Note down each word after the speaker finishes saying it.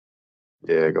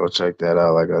Yeah, go check that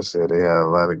out. Like I said, they had a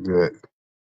lot of good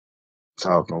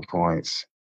talking points,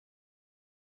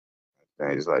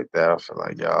 things like that. I feel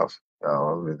like y'all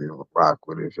really rock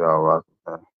with it. If y'all rock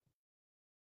with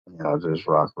that, y'all just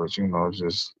rock with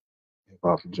just hip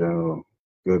hop in general.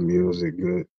 Good music,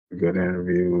 good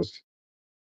interviews.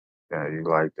 Yeah, you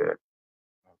like that.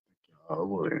 I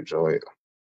will enjoy it.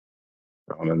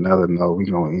 On another note, we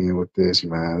gonna end with this,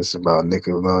 man. It's about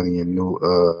Nickelodeon new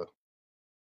uh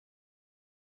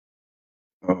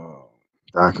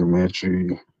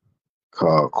documentary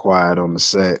called Quiet on the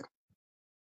Set.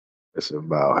 It's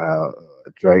about how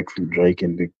Drake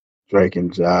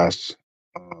and Josh,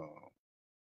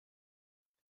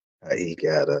 how he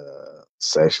got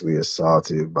sexually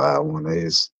assaulted by one of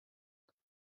his,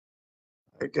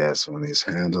 I guess, one of his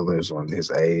handlers, one of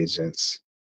his agents,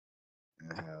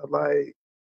 and how like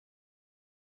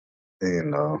you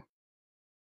know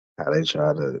how they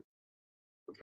try to